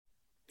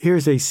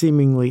Here's a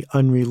seemingly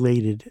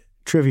unrelated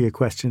trivia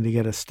question to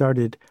get us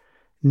started.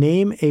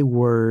 Name a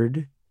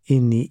word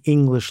in the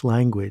English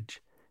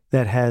language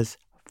that has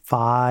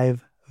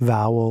 5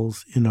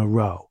 vowels in a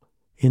row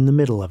in the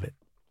middle of it.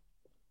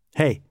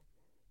 Hey,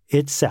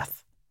 it's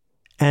Seth,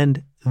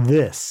 and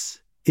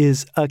this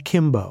is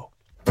Akimbo.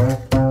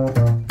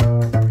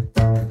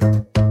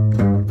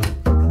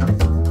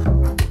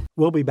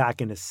 We'll be back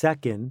in a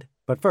second,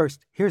 but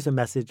first, here's a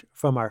message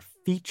from our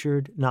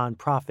featured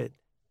nonprofit,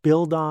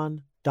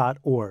 buildon.org.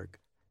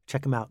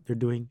 Check them out. They're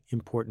doing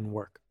important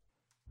work.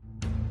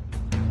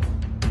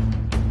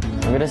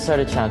 I'm going to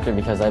start a chapter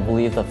because I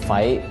believe the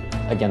fight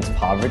against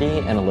poverty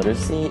and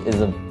illiteracy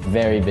is a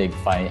very big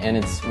fight, and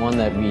it's one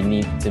that we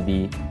need to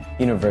be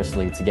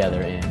universally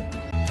together in.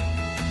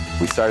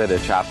 We started a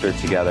chapter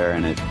together,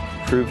 and it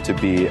proved to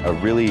be a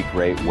really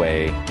great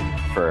way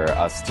for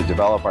us to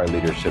develop our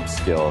leadership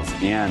skills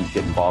and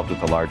get involved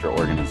with a larger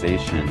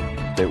organization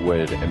that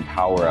would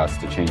empower us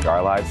to change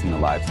our lives and the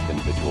lives of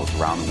individuals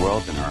around the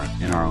world and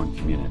in our own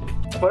community.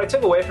 What I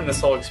took away from this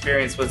whole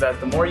experience was that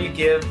the more you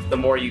give, the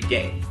more you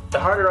gain. The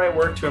harder I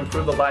worked to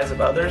improve the lives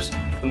of others,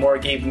 the more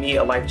it gave me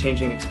a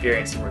life-changing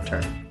experience in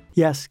return.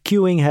 Yes,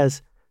 queuing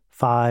has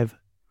 5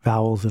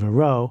 vowels in a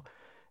row,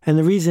 and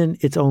the reason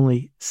it's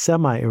only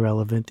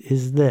semi-irrelevant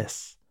is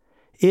this.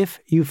 If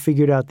you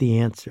figured out the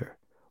answer,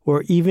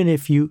 or even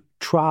if you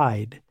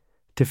tried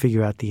to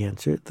figure out the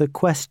answer, the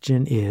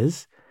question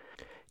is,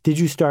 did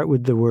you start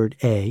with the word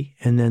A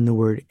and then the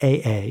word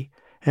AA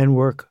and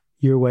work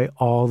your way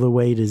all the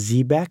way to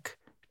Zebek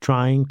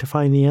trying to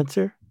find the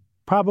answer?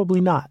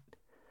 Probably not.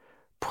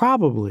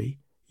 Probably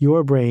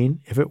your brain,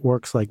 if it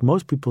works like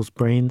most people's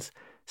brains,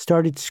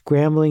 started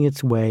scrambling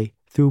its way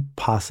through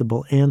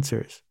possible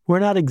answers. We're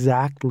not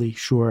exactly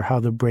sure how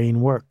the brain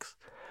works,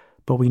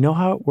 but we know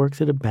how it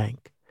works at a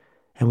bank.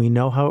 And we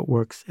know how it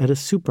works at a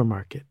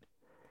supermarket.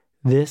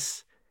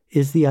 This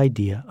is the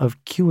idea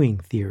of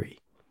queuing theory.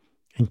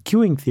 And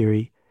queuing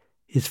theory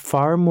is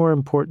far more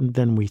important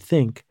than we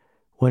think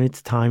when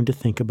it's time to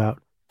think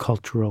about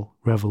cultural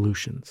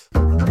revolutions.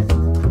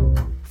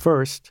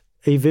 First,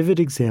 a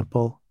vivid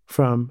example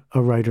from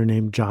a writer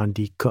named John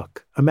D.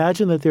 Cook.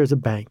 Imagine that there's a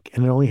bank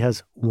and it only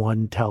has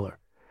one teller.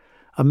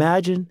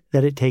 Imagine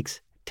that it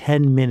takes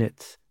 10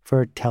 minutes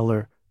for a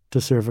teller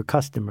to serve a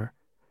customer.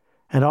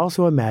 And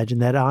also imagine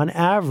that on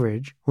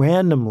average,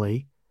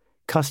 randomly,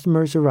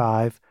 customers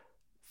arrive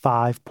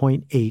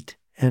 5.8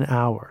 an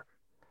hour.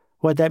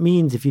 What that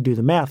means, if you do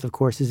the math, of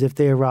course, is if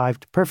they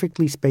arrived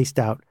perfectly spaced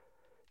out,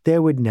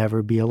 there would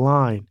never be a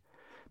line,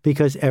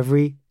 because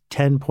every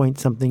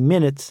 10-point-something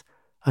minutes,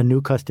 a new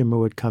customer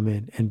would come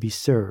in and be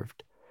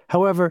served.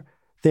 However,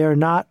 they are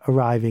not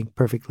arriving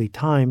perfectly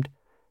timed.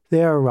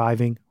 They are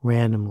arriving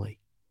randomly.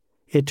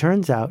 It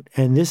turns out,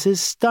 and this is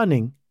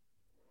stunning,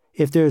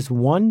 if there's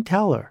one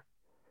teller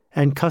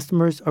and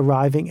customers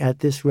arriving at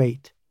this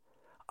rate,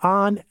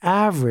 on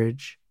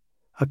average,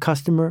 a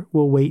customer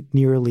will wait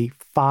nearly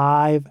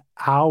 5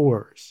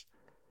 hours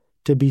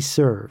to be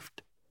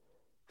served.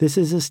 This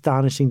is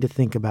astonishing to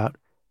think about.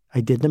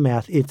 I did the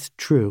math. It's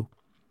true.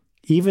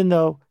 Even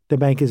though the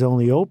bank is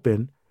only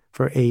open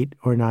for 8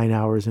 or 9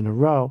 hours in a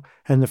row,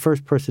 and the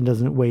first person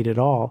doesn't wait at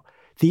all,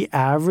 the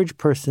average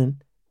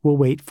person will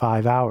wait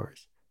 5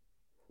 hours.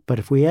 But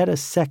if we add a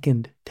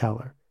second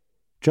teller,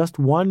 just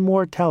one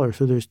more teller,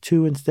 so there's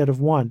 2 instead of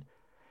 1.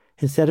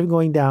 Instead of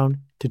going down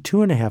to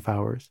 2.5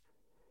 hours,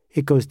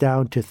 it goes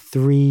down to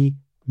 3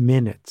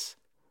 minutes,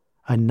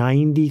 a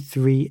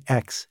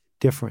 93x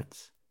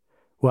difference.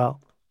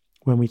 Well,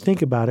 when we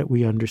think about it,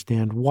 we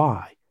understand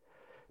why.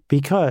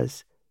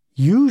 Because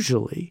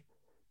usually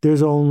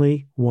there's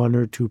only 1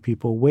 or 2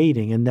 people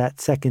waiting, and that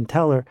second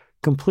teller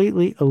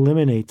completely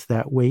eliminates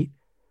that wait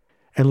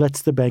and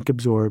lets the bank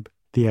absorb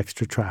the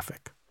extra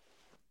traffic.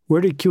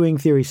 Where did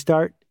queuing theory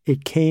start?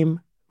 It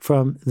came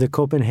from the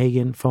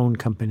Copenhagen Phone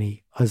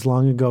Company as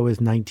long ago as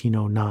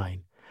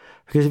 1909.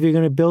 Because if you're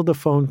going to build a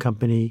phone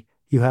company,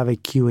 you have a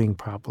queuing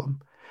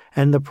problem.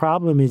 And the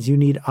problem is you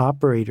need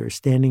operators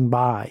standing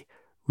by,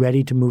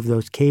 ready to move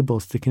those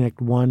cables to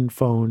connect one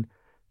phone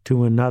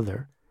to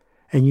another.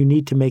 And you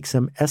need to make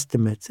some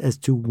estimates as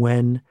to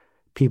when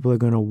people are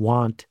going to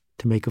want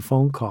to make a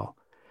phone call.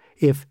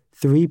 If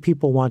 3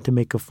 people want to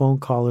make a phone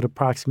call at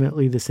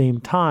approximately the same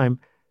time,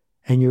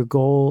 and your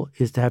goal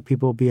is to have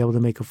people be able to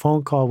make a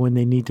phone call when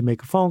they need to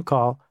make a phone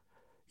call,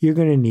 you're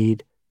going to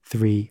need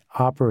 3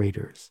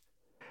 operators.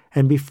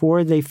 And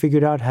before they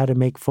figured out how to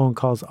make phone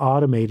calls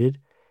automated,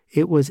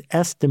 it was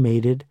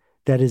estimated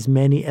that as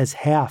many as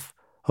half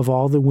of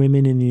all the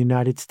women in the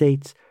United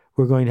States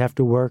were going to have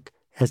to work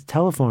as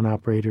telephone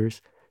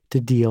operators to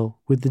deal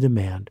with the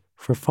demand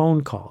for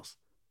phone calls.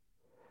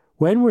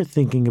 When we're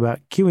thinking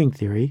about queuing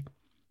theory,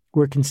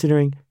 we're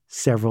considering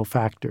several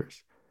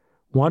factors.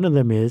 One of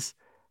them is,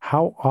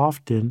 how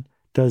often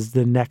does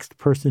the next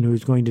person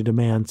who's going to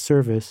demand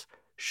service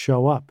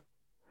show up?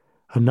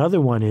 Another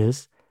one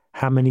is,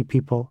 how many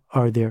people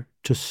are there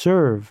to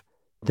serve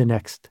the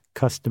next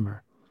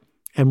customer?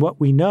 And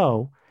what we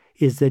know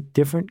is that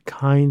different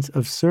kinds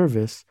of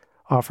service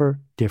offer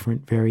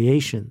different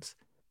variations.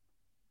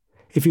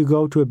 If you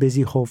go to a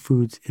busy Whole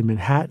Foods in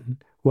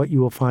Manhattan, what you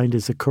will find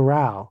is a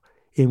corral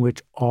in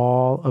which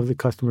all of the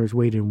customers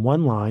wait in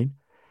one line,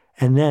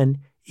 and then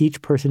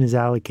each person is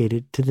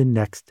allocated to the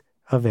next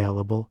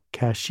available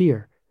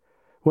cashier.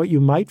 What you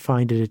might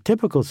find at a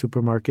typical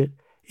supermarket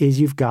is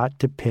you've got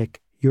to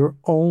pick your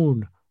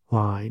own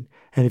line.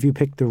 And if you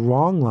pick the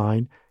wrong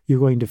line, you're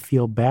going to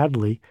feel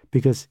badly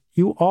because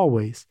you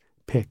always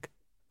pick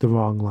the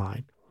wrong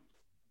line.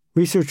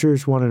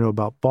 Researchers want to know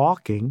about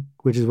balking,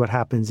 which is what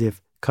happens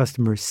if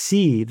customers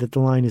see that the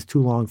line is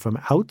too long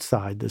from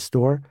outside the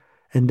store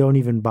and don't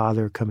even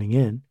bother coming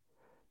in.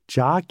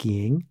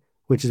 Jockeying,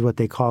 which is what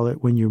they call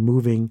it when you're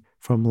moving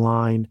from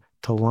line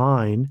to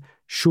line,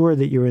 sure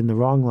that you're in the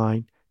wrong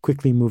line,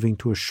 quickly moving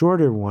to a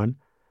shorter one,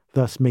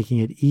 thus making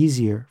it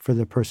easier for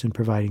the person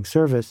providing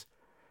service.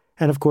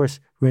 And of course,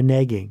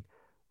 reneging,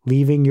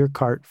 leaving your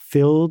cart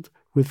filled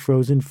with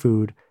frozen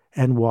food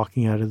and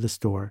walking out of the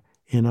store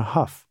in a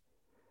huff.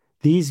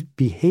 These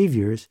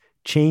behaviors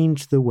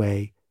change the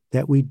way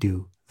that we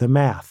do the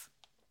math.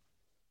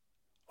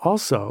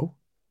 Also,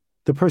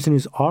 the person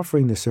who's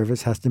offering the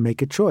service has to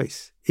make a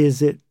choice.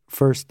 Is it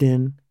first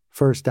in,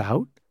 first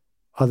out,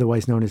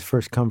 otherwise known as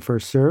first come,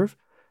 first serve?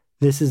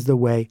 This is the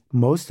way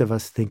most of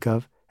us think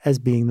of as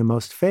being the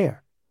most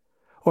fair.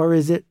 Or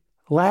is it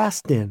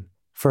last in,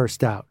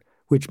 first out,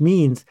 which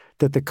means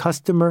that the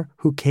customer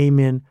who came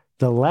in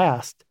the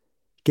last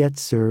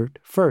gets served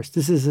first?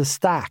 This is a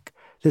stack.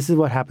 This is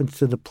what happens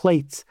to the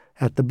plates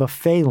at the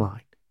buffet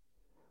line.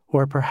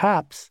 Or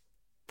perhaps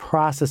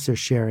processor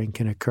sharing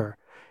can occur,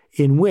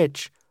 in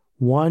which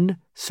one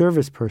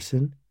service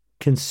person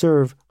can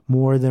serve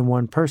more than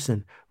one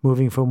person,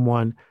 moving from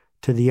one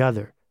to the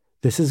other.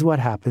 This is what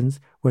happens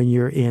when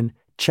you're in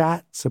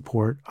chat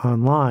support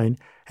online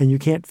and you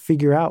can't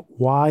figure out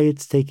why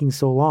it's taking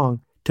so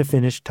long to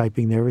finish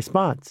typing their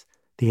response.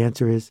 The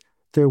answer is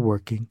they're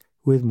working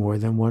with more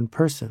than one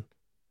person.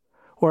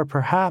 Or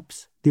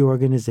perhaps the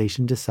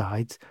organization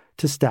decides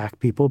to stack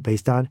people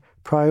based on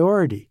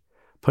priority,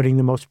 putting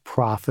the most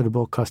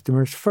profitable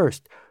customers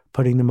first,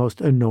 putting the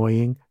most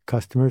annoying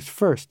customers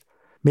first.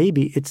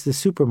 Maybe it's the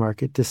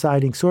supermarket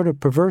deciding sort of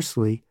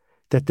perversely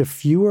that the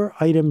fewer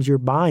items you're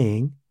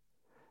buying,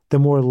 the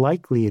more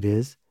likely it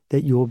is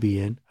that you'll be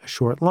in a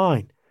short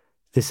line.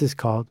 This is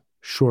called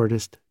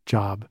shortest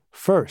job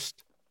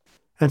first.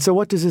 And so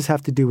what does this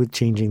have to do with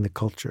changing the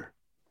culture?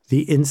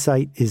 The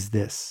insight is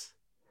this,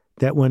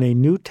 that when a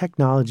new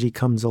technology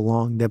comes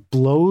along that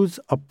blows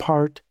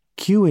apart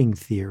queuing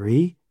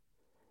theory,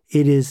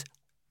 it is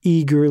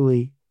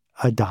eagerly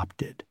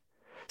adopted.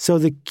 So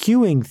the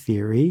queuing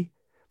theory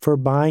for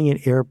buying an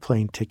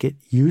airplane ticket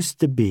used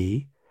to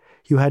be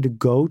you had to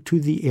go to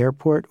the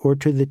airport or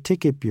to the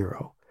ticket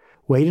bureau,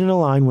 wait in a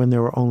line when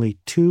there were only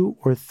 2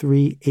 or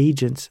 3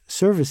 agents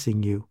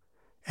servicing you,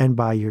 and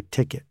buy your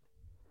ticket.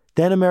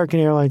 Then American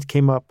Airlines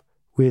came up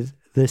with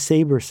the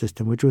Sabre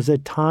system, which was a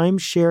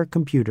timeshare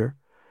computer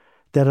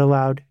that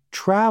allowed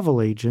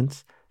travel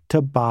agents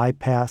to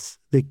bypass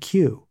the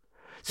queue.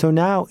 So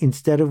now,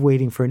 instead of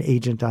waiting for an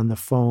agent on the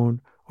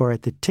phone or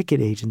at the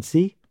ticket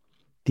agency,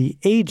 the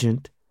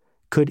agent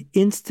could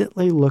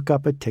instantly look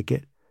up a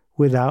ticket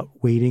without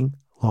waiting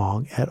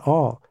long at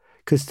all,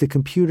 because the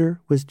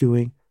computer was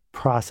doing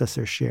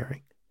processor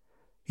sharing.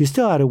 You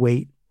still had to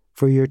wait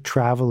for your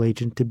travel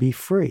agent to be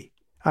free.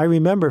 I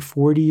remember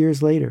 40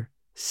 years later,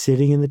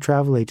 sitting in the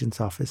travel agent's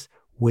office,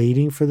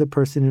 waiting for the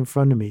person in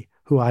front of me,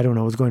 who I don't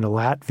know was going to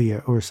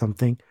Latvia or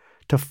something,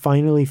 to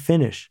finally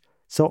finish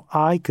so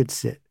I could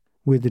sit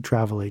with the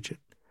travel agent.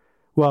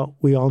 Well,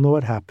 we all know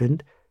what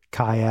happened.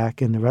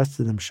 Kayak and the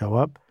rest of them show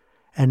up,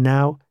 and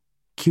now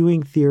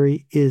queuing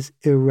theory is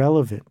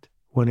irrelevant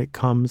when it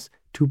comes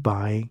to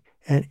buying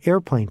an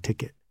airplane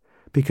ticket,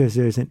 because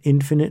there's an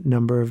infinite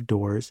number of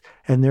doors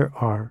and there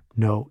are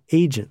no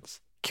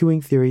agents.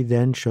 Queuing theory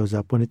then shows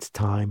up when it's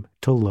time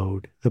to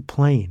load the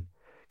plane,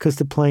 because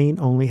the plane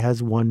only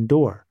has one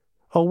door.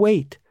 Oh,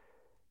 wait.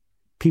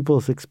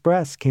 People's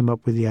Express came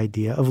up with the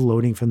idea of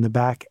loading from the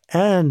back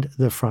and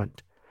the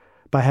front.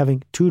 By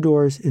having 2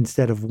 doors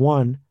instead of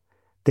 1,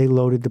 they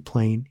loaded the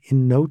plane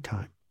in no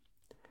time.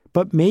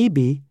 But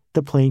maybe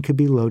the plane could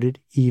be loaded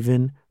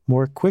even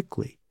more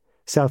quickly.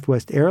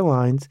 Southwest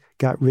Airlines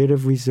got rid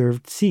of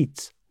reserved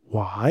seats.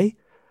 Why?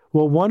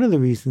 Well, one of the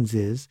reasons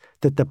is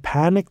that the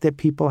panic that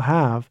people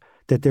have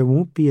that there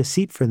won't be a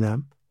seat for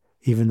them,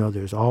 even though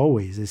there's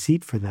always a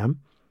seat for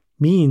them,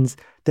 means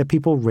that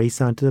people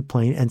race onto the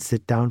plane and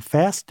sit down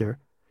faster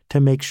to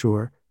make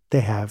sure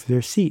they have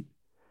their seat.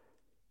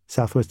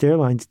 Southwest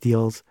Airlines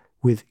deals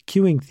with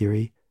queuing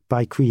theory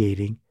by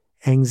creating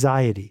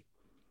anxiety.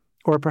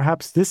 Or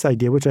perhaps this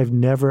idea, which I've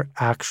never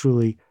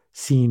actually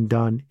seen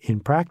done in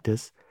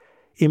practice,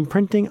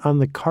 imprinting on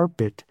the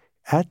carpet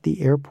at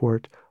the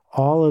airport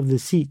all of the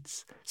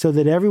seats so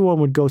that everyone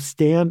would go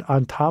stand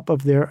on top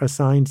of their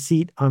assigned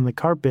seat on the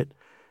carpet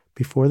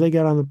before they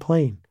got on the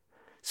plane,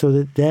 so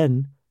that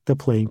then the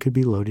plane could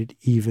be loaded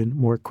even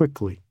more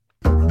quickly.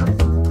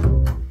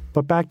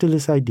 But back to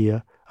this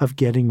idea of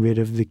getting rid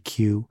of the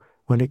queue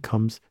when it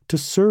comes to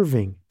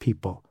serving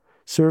people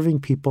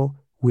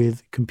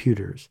with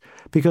computers,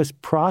 because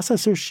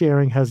processor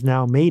sharing has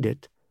now made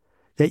it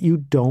that you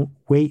don't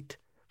wait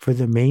for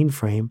the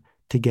mainframe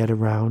to get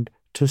around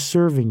to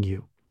serving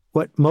you.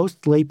 What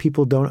most lay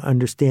people don't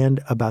understand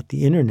about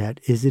the internet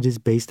is it is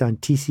based on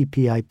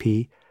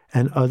TCP/IP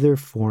and other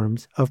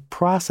forms of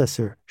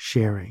processor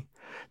sharing.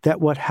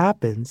 That what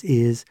happens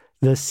is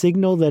the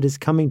signal that is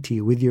coming to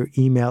you with your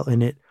email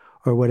in it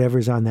or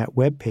whatever's on that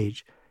web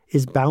page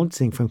is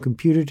bouncing from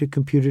computer to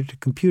computer to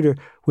computer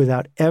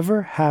without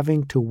ever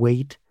having to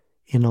wait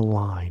in a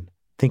line.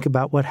 Think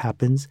about what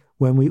happens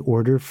when we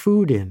order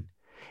food in.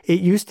 It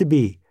used to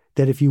be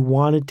that if you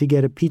wanted to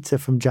get a pizza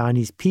from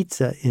Johnny's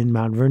Pizza in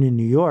Mount Vernon,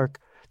 New York,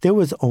 there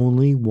was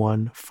only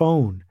one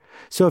phone.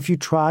 So if you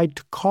tried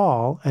to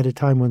call at a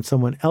time when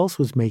someone else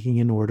was making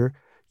an order,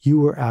 you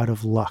were out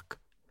of luck.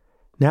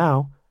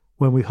 Now,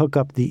 when we hook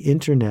up the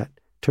internet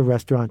to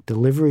restaurant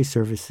delivery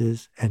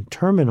services and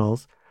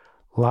terminals,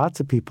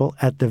 lots of people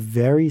at the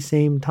very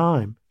same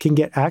time can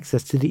get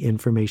access to the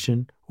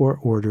information or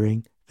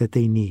ordering that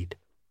they need.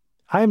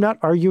 I am not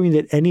arguing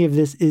that any of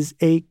this is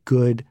a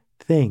good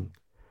thing.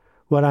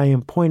 What I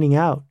am pointing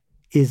out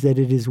is that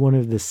it is one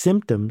of the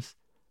symptoms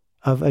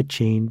of a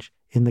change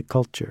in the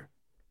culture.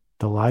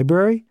 The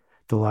library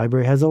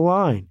has a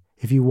line.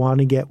 If you want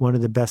to get one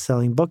of the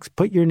best-selling books,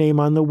 put your name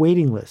on the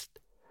waiting list.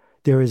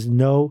 There is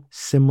no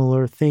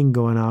similar thing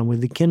going on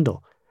with the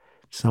Kindle.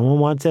 If someone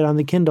wants it on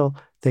the Kindle,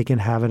 they can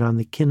have it on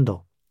the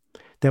Kindle.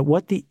 That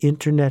what the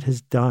internet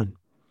has done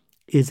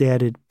is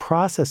added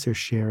processor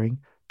sharing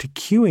to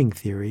queuing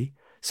theory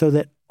so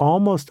that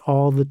almost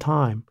all the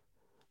time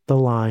the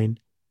line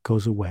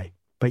goes away.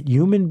 But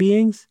human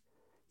beings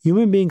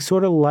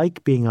sort of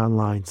like being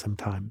online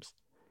sometimes.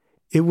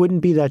 It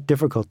wouldn't be that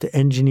difficult to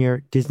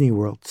engineer Disney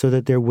World so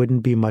that there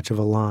wouldn't be much of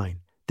a line,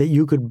 that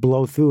you could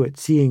blow through it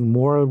seeing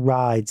more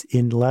rides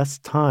in less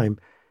time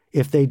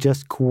if they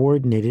just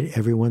coordinated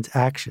everyone's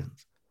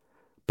actions.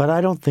 But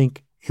I don't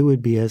think it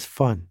would be as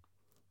fun.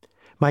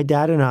 My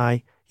dad and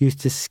I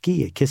used to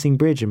ski at Kissing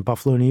Bridge in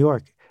Buffalo, New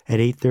York at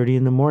 8:30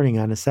 in the morning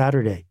on a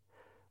Saturday.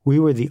 We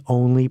were the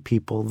only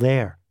people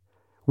there.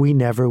 We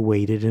never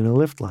waited in a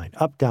lift line.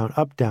 Up, down,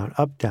 up, down,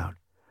 up, down.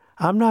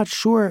 I'm not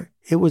sure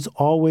it was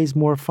always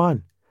more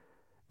fun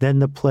than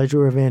the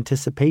pleasure of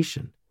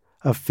anticipation,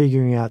 of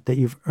figuring out that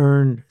you've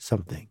earned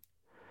something.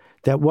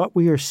 That what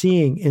we are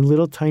seeing in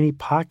little tiny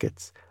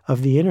pockets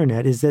of the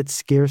internet is that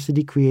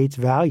scarcity creates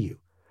value.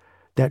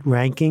 That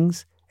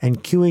rankings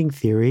and queuing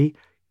theory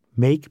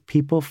make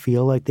people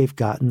feel like they've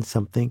gotten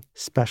something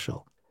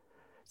special.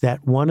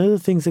 That one of the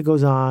things that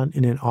goes on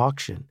in an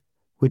auction,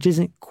 which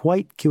isn't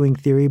quite queuing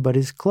theory but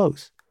is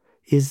close,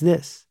 is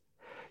this.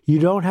 You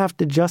don't have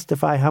to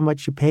justify how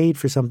much you paid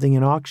for something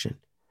in auction.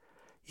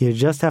 You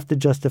just have to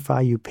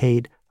justify you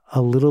paid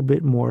a little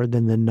bit more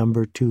than the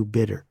number 2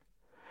 bidder.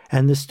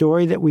 And the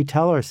story that we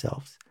tell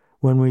ourselves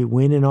when we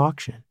win an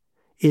auction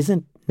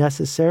isn't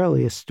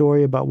necessarily a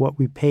story about what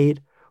we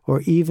paid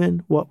or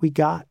even what we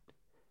got.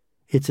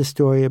 It's a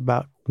story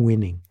about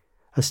winning,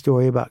 a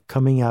story about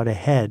coming out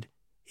ahead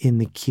in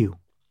the queue.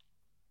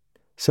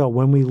 So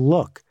when we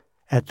look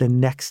at the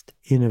next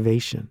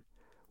innovation,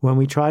 when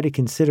we try to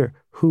consider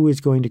who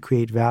is going to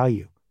create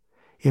value,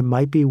 it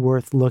might be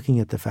worth looking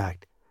at the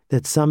fact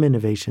that some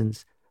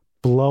innovations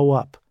blow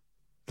up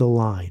the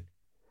line,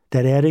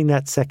 that adding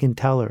that second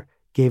teller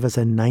gave us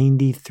a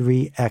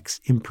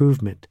 93x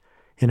improvement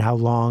in how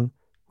long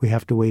we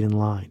have to wait in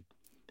line.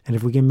 And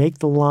if we can make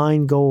the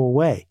line go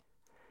away,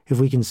 if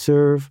we can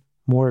serve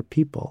more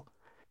people,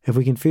 if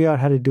we can figure out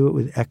how to do it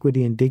with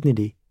equity and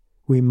dignity,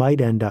 we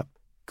might end up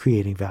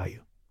creating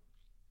value.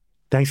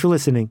 Thanks for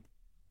listening.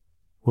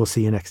 We'll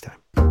see you next time.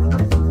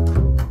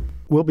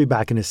 We'll be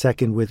back in a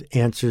second with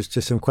answers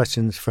to some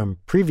questions from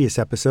previous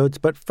episodes,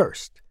 but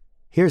first,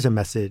 here's a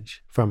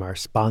message from our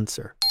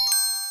sponsor.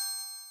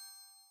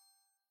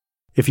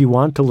 If you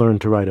want to learn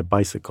to ride a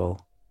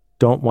bicycle,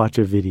 don't watch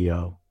a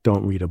video,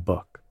 don't read a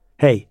book.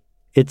 Hey,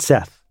 it's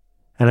Seth,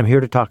 and I'm here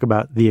to talk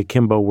about the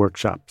Akimbo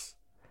workshops.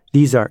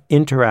 These are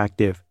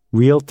interactive,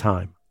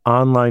 real-time,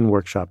 online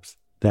workshops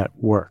that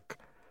work,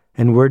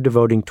 and we're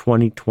devoting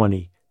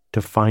 2020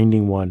 to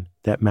finding one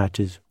that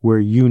matches where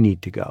you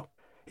need to go.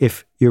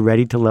 If you're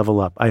ready to level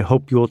up, I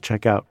hope you'll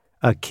check out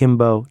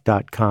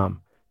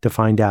akimbo.com to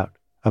find out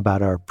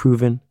about our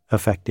proven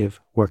effective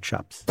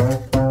workshops.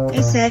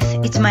 Hey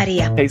Seth, it's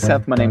Maria. Hey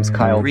Seth, my name's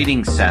Kyle.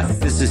 Greetings,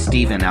 Seth. This is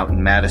Steven out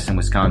in Madison,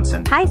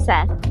 Wisconsin. Hi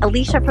Seth,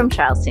 Alicia from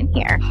Charleston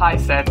here. Hi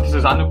Seth, this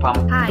is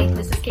Anupam. Hi,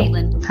 this is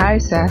Caitlin. Hi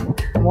Seth,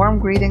 warm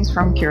greetings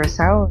from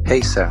Curacao.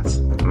 Hey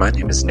Seth, my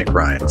name is Nick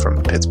Ryan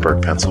from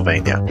Pittsburgh,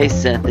 Pennsylvania. Hey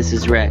Seth, this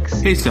is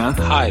Rex. Hey Seth.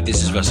 Hi,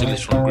 this is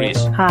Vasilis from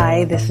Greece.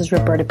 Hi, this is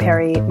Roberta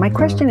Perry. My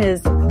question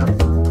is...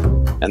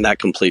 And that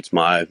completes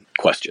my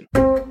question.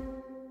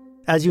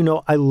 As you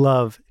know, I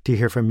love to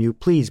hear from you.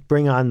 Please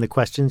bring on the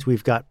questions.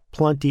 We've got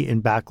plenty in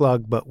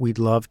backlog, but we'd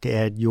love to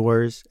add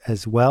yours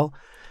as well.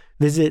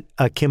 Visit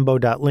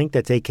akimbo.link,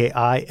 that's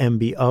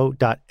akimbo.link,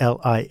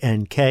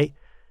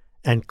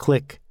 and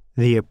click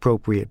the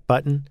appropriate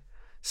button.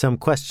 Some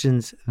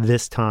questions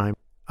this time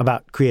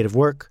about creative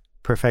work,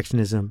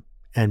 perfectionism,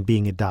 and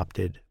being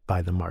adopted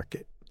by the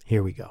market.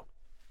 Here we go.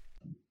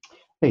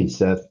 Hey,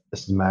 Seth.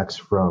 This is Max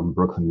from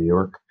Brooklyn, New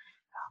York.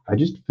 I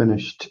just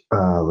finished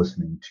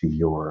listening to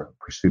your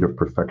Pursuit of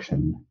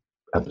Perfection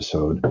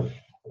episode,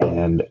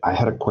 and I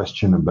had a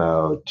question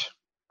about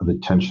the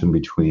tension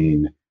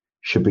between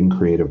shipping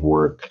creative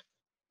work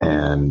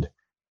and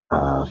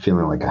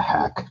feeling like a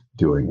hack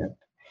doing it.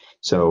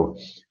 So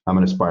I'm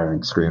an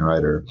aspiring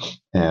screenwriter,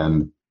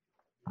 and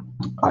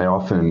I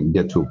often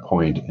get to a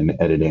point in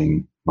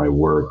editing my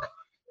work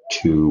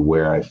to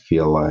where I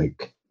feel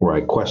like, where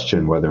I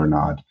question whether or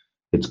not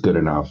it's good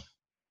enough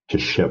to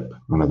ship,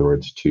 in other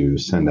words, to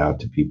send out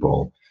to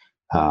people,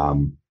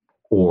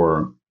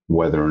 or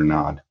whether or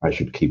not I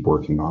should keep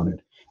working on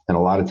it. And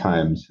a lot of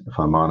times, if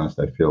I'm honest,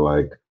 I feel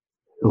like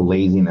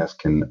laziness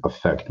can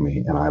affect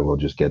me, and I will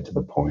just get to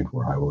the point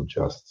where I will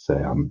just say,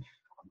 I'm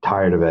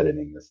tired of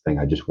editing this thing.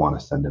 I just want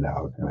to send it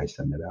out, and I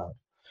send it out.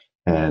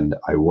 And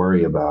I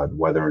worry about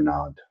whether or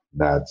not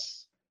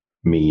that's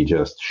me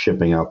just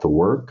shipping out the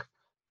work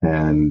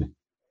and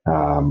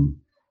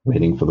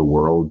waiting for the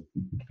world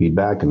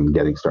feedback and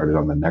getting started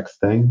on the next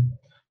thing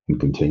and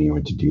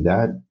continuing to do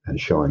that and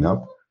showing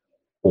up,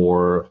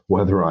 or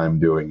whether I'm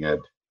doing it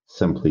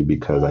simply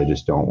because I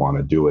just don't want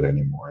to do it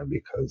anymore and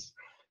because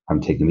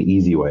I'm taking the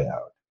easy way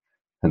out.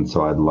 And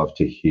so I'd love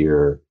to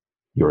hear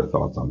your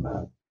thoughts on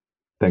that.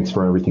 Thanks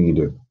for everything you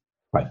do.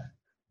 Bye.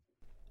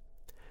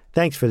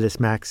 Thanks for this,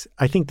 Max.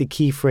 I think the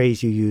key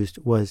phrase you used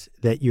was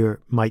that you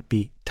might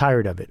be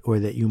tired of it or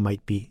that you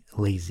might be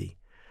lazy.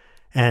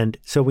 And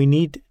so we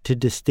need to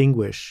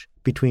distinguish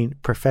between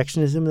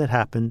perfectionism that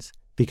happens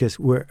because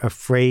we're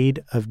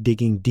afraid of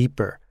digging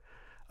deeper,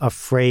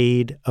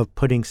 afraid of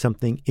putting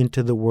something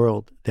into the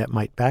world that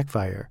might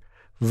backfire,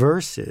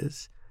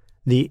 versus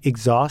the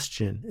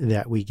exhaustion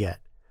that we get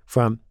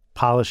from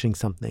polishing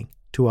something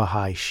to a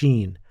high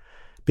sheen.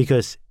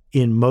 Because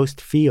in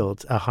most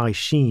fields, a high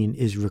sheen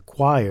is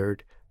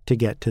required to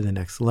get to the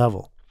next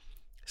level.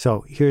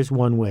 So here's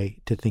one way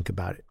to think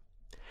about it.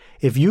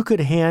 If you could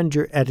hand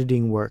your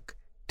editing work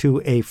to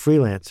a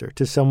freelancer,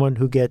 to someone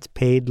who gets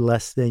paid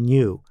less than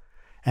you,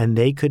 and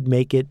they could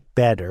make it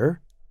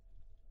better,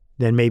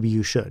 then maybe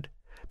you should.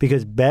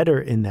 Because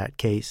better in that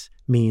case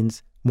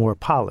means more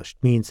polished,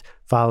 means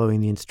following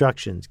the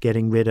instructions,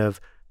 getting rid of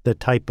the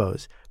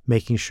typos,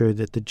 making sure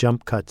that the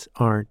jump cuts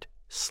aren't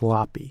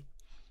sloppy.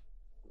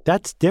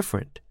 That's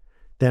different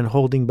than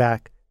holding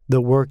back the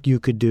work you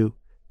could do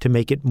to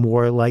make it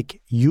more like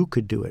you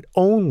could do it.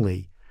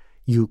 Only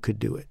you could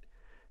do it.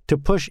 To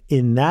push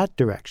in that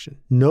direction,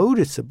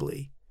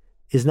 noticeably,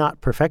 is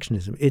not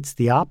perfectionism. It's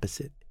the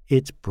opposite.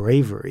 It's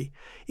bravery.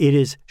 It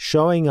is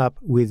showing up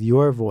with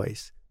your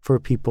voice for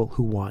people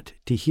who want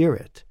to hear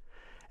it.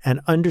 And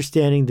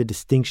understanding the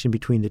distinction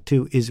between the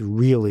two is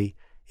really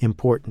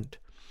important.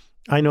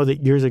 I know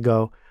that years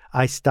ago,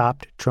 I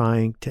stopped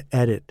trying to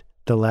edit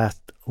the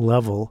last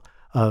level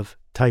of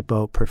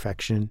typo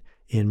perfection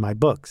in my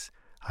books.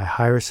 I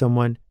hire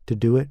someone to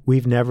do it.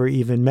 We've never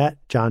even met.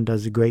 John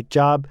does a great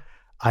job.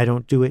 I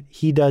don't do it.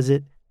 He does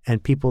it.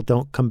 And people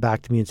don't come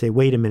back to me and say,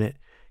 wait a minute,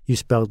 you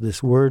spelled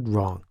this word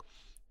wrong.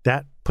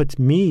 That puts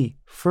me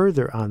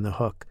further on the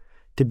hook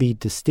to be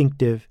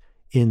distinctive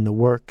in the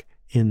work,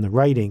 in the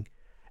writing,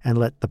 and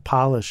let the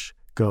polish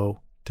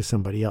go to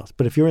somebody else.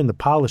 But if you're in the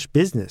polish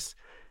business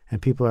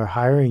and people are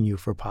hiring you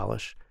for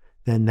polish,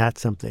 then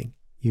that's something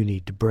you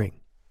need to bring.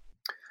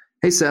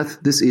 Hey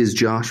Seth, this is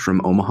Josh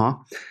from Omaha.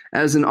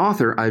 As an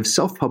author, I've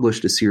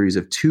self-published a series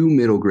of 2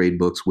 middle grade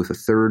books with a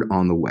 3rd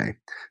on the way.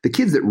 The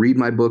kids that read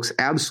my books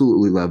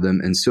absolutely love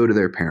them, and so do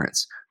their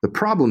parents. The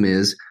problem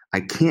is, I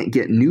can't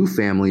get new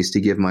families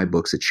to give my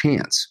books a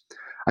chance.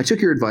 I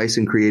took your advice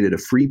and created a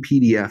free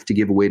PDF to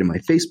give away to my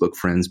Facebook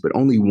friends, but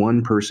only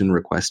one person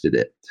requested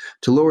it.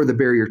 To lower the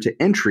barrier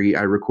to entry,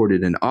 I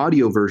recorded an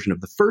audio version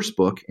of the first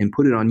book and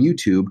put it on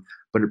YouTube,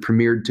 but it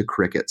premiered to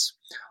crickets.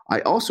 I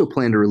also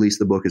plan to release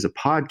the book as a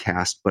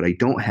podcast, but I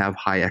don't have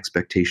high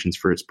expectations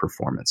for its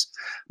performance.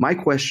 My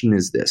question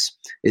is this: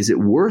 is it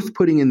worth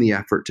putting in the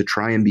effort to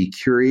try and be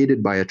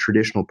curated by a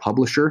traditional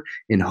publisher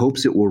in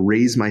hopes it will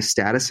raise my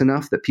status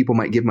enough that people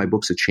might give my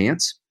books a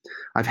chance?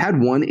 I've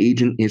had one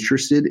agent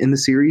interested in the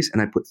series,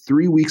 and I put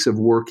 3 weeks of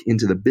work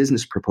into the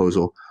business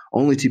proposal,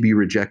 only to be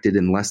rejected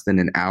in less than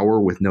an hour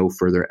with no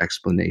further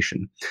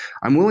explanation.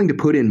 I'm willing to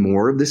put in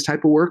more of this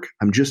type of work.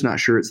 I'm just not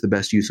sure it's the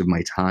best use of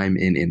my time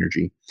and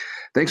energy.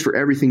 Thanks for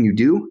everything you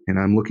do, and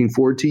I'm looking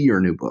forward to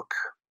your new book.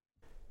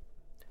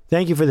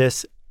 Thank you for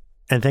this,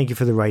 and thank you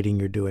for the writing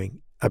you're doing.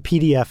 A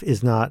PDF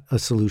is not a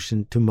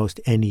solution to most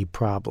any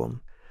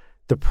problem.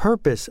 The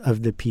purpose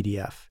of the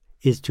PDF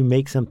is to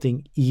make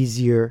something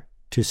easier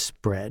to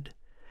spread.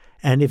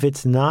 And if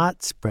it's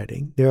not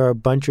spreading, there are a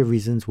bunch of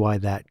reasons why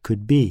that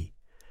could be.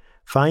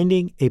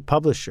 Finding a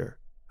publisher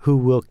who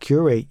will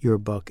curate your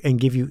book and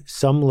give you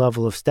some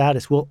level of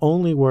status will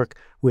only work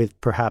with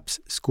perhaps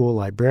school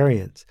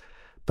librarians.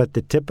 But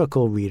the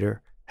typical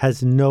reader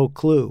has no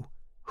clue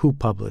who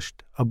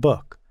published a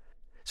book.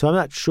 So I'm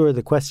not sure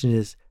the question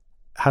is,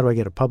 how do I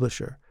get a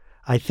publisher?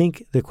 I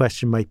think the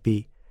question might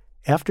be,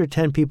 after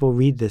 10 people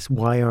read this,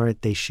 why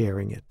aren't they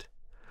sharing it?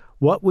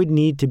 What would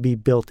need to be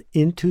built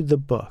into the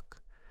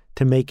book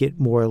to make it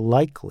more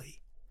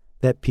likely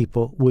that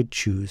people would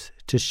choose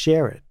to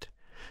share it?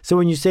 So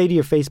when you say to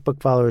your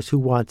Facebook followers who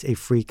wants a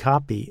free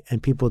copy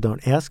and people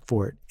don't ask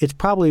for it, it's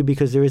probably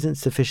because there isn't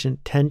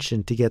sufficient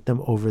tension to get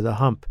them over the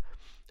hump.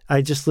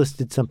 I just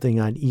listed something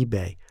on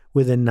eBay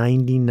with a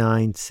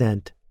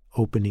 99-cent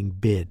opening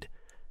bid,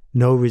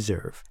 no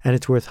reserve, and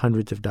it's worth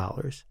hundreds of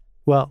dollars.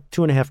 Well,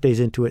 2.5 days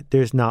into it,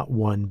 there's not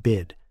one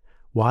bid.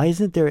 Why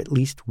isn't there at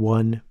least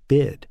one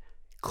bid?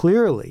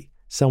 Clearly,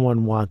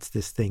 someone wants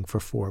this thing for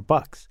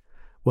 $4.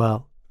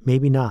 Well,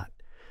 maybe not,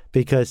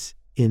 because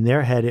in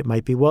their head, it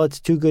might be, well, it's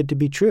too good to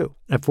be true.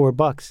 At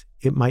 $4,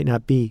 it might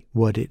not be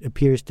what it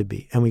appears to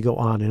be. And we go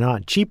on and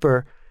on.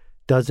 Cheaper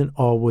doesn't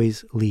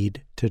always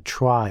lead to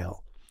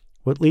trial.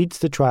 What leads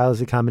to trial is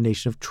a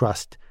combination of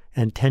trust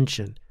and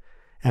tension.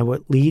 And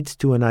what leads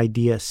to an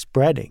idea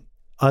spreading,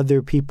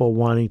 other people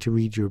wanting to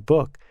read your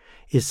book,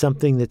 is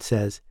something that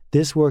says,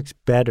 this works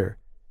better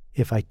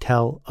if I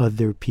tell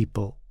other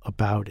people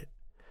about it.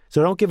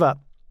 So don't give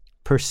up,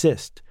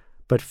 persist,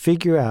 but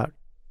figure out,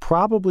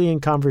 probably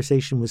in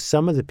conversation with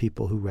some of the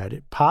people who read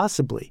it,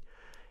 possibly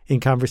in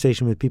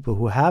conversation with people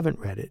who haven't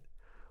read it,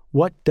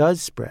 what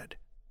does spread?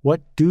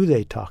 What do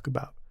they talk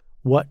about?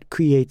 What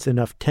creates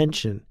enough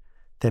tension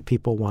that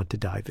people want to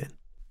dive in?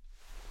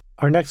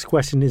 Our next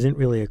question isn't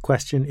really a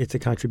question. It's a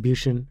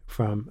contribution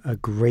from a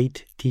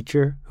great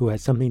teacher who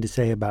has something to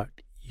say about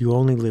you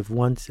only live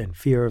once and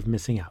fear of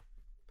missing out.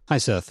 Hi,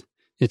 Seth.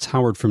 It's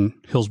Howard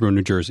from Hillsborough,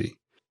 New Jersey.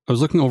 I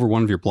was looking over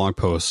one of your blog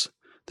posts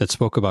that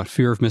spoke about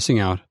fear of missing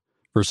out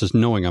versus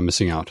knowing I'm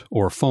missing out,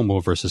 or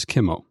FOMO versus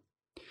KIMO.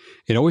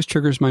 It always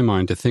triggers my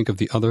mind to think of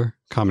the other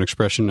common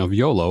expression of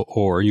YOLO,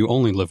 or you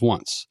only live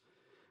once.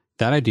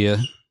 That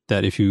idea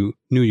that if you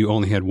knew you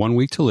only had 1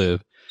 week to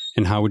live,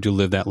 and how would you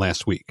live that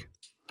last week?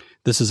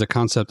 This is a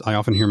concept I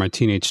often hear my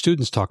teenage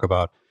students talk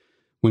about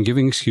when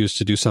giving excuse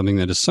to do something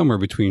that is somewhere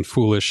between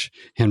foolish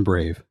and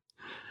brave.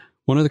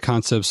 One of the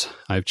concepts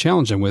I've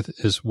challenged them with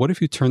is, what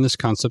if you turn this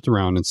concept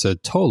around and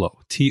said TOLO,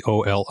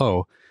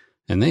 T-O-L-O,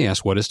 and they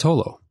ask, what is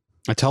TOLO?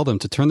 I tell them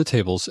to turn the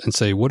tables and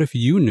say, what if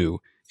you knew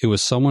it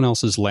was someone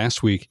else's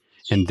last week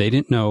and they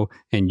didn't know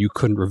and you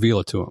couldn't reveal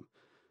it to them?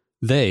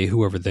 They,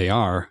 whoever they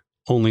are,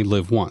 only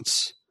live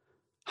once.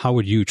 How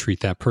would you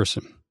treat that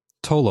person?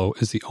 TOLO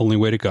is the only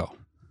way to go.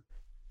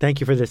 Thank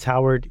you for this,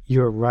 Howard.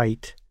 You're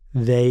right.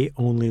 They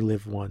only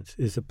live once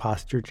is a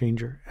posture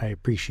changer. I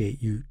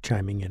appreciate you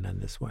chiming in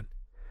on this one.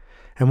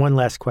 And one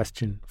last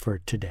question for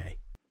today.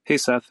 Hey,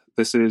 Seth.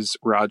 This is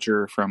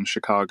Roger from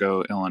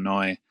Chicago,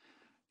 Illinois.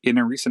 In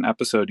a recent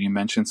episode, you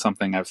mentioned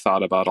something I've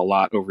thought about a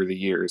lot over the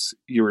years.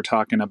 You were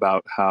talking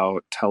about how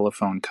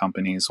telephone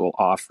companies will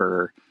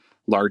offer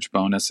large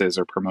bonuses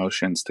or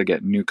promotions to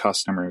get new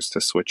customers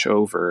to switch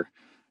over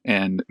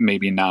and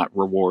maybe not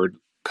reward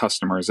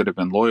customers that have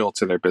been loyal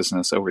to their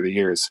business over the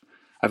years.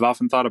 I've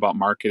often thought about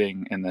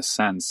marketing in this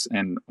sense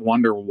and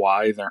wonder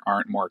why there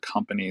aren't more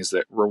companies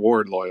that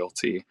reward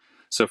loyalty.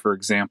 So, for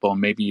example,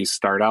 maybe you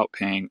start out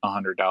paying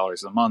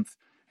 $100 a month,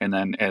 and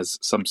then as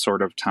some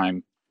sort of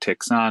time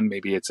ticks on,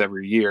 maybe it's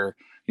every year,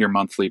 your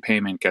monthly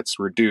payment gets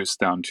reduced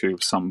down to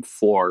some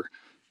floor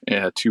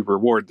to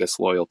reward this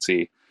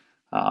loyalty.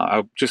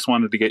 I just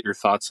wanted to get your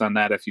thoughts on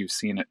that, if you've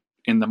seen it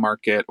in the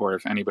market or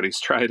if anybody's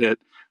tried it,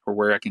 or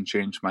where I can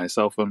change my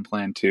cell phone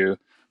plan to.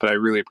 But I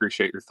really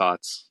appreciate your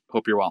thoughts.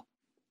 Hope you're well.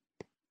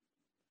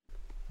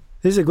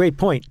 This is a great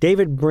point.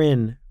 David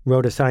Brin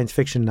wrote a science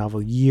fiction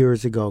novel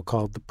years ago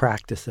called The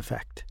Practice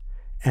Effect.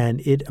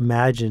 And it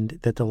imagined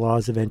that the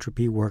laws of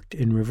entropy worked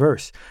in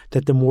reverse,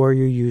 that the more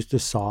you used a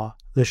saw,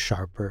 the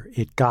sharper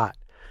it got,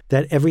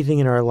 that everything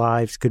in our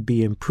lives could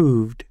be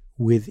improved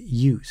with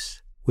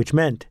use, which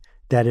meant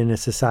that in a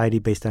society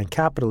based on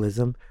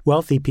capitalism,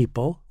 wealthy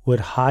people would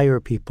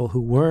hire people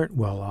who weren't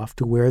well off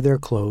to wear their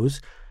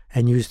clothes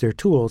and use their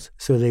tools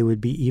so they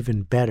would be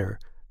even better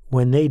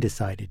when they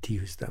decided to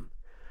use them.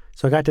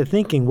 So I got to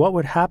thinking, what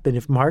would happen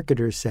if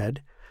marketers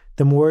said,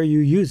 the more you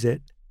use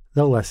it,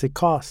 the less it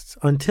costs,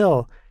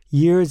 until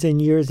years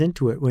and years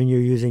into it, when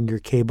you're using your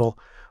cable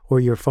or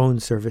your phone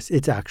service,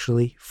 it's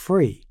actually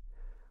free.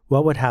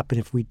 What would happen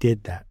if we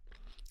did that?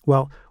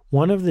 Well,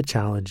 one of the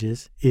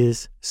challenges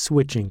is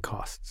switching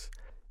costs.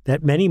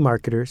 That many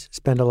marketers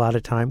spend a lot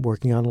of time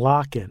working on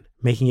lock-in,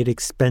 making it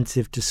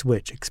expensive to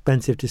switch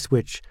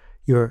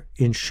your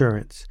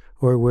insurance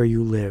or where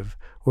you live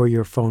or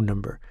your phone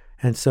number.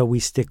 And so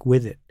we stick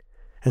with it.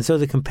 And so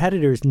the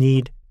competitors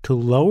need to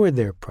lower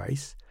their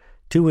price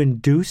to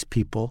induce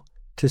people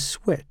to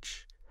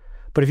switch.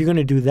 But if you're going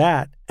to do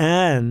that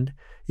and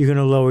you're going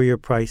to lower your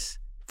price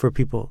for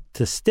people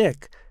to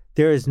stick,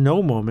 there is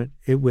no moment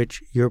at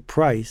which your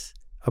price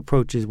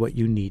approaches what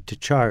you need to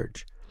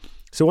charge.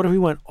 So what if we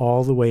went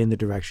all the way in the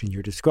direction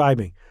you're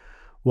describing?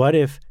 What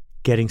if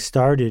getting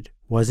started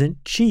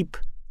wasn't cheap?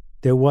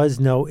 There was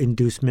no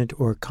inducement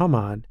or come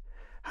on.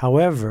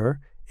 However,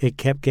 it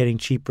kept getting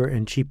cheaper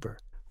and cheaper.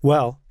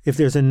 Well, if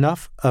there's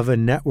enough of a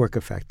network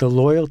effect, the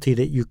loyalty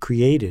that you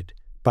created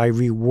by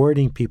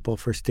rewarding people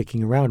for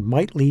sticking around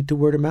might lead to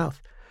word of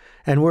mouth.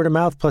 And word of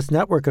mouth plus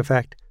network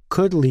effect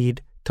could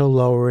lead to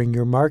lowering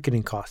your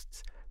marketing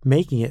costs,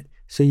 making it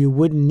so you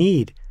wouldn't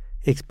need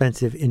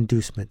expensive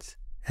inducements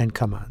and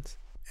come-ons.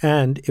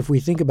 And if we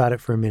think about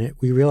it for a minute,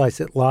 we realize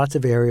that lots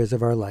of areas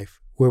of our life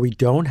where we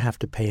don't have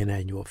to pay an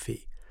annual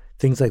fee,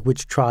 things like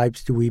which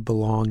tribes do we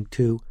belong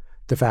to,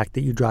 the fact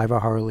that you drive a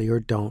Harley or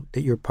don't,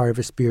 that you're part of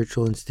a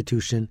spiritual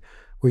institution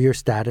where your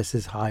status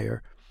is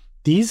higher,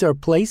 these are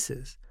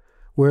places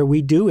where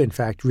we do, in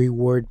fact,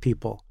 reward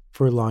people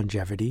for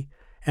longevity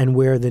and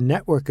where the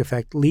network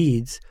effect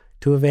leads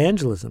to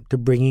evangelism, to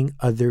bringing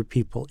other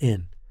people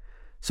in.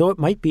 So it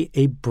might be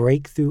a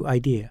breakthrough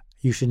idea.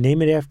 You should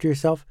name it after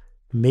yourself.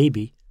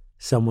 Maybe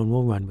someone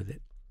will run with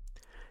it.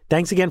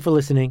 Thanks again for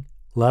listening.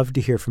 Love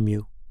to hear from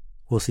you.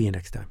 We'll see you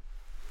next time.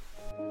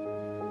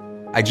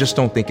 I just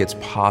don't think it's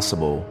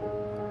possible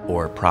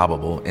or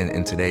probable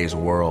in today's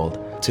world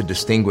to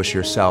distinguish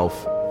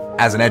yourself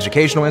as an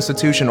educational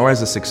institution or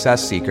as a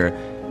success seeker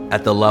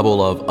at the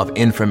level of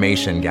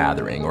information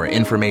gathering or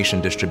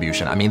information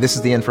distribution. I mean, this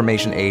is the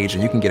information age,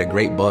 and you can get a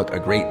great book, a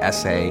great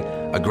essay,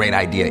 a great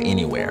idea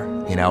anywhere,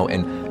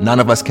 and none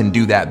of us can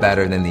do that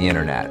better than the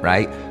internet,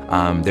 right?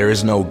 There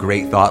is no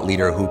great thought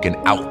leader who can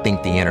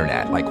outthink the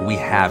internet. Like, we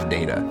have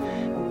data.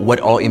 What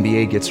Alt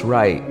MBA gets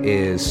right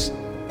is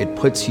it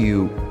puts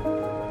you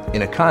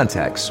in a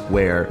context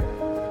where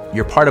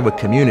you're part of a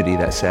community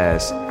that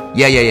says,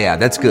 yeah,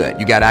 that's good.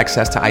 You got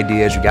access to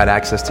ideas, you got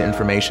access to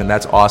information,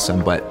 that's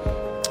awesome, but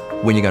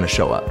when are you going to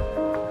show up?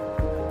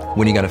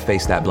 When are you going to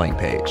face that blank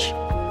page?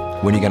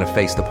 When are you going to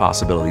face the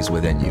possibilities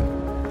within you?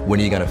 When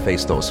are you going to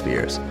face those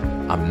fears?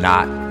 I'm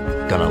not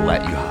going to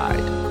let you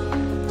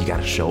hide. You got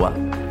to show up.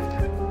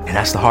 And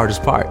that's the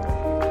hardest part.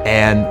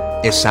 And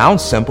it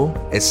sounds simple.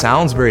 It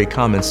sounds very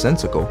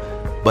commonsensical,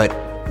 but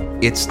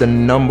it's the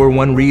number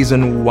one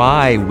reason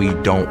why we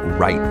don't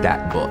write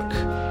that book.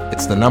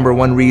 It's the number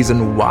one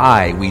reason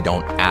why we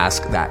don't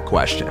ask that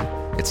question.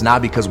 It's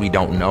not because we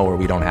don't know or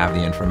we don't have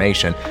the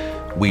information.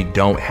 We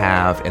don't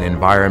have an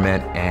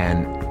environment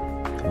and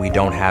we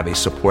don't have a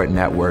support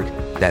network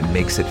that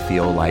makes it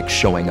feel like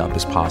showing up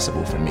is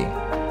possible for me.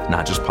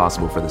 Not just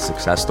possible for the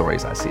success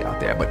stories I see out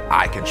there, but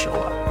I can show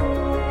up.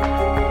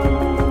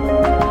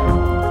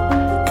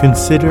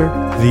 Consider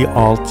the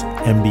Alt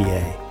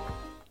MBA.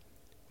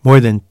 More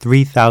than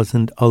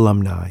 3,000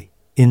 alumni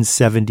in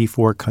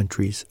 74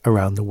 countries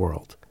around the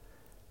world.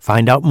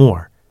 Find out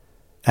more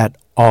at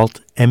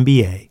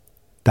altmba.com.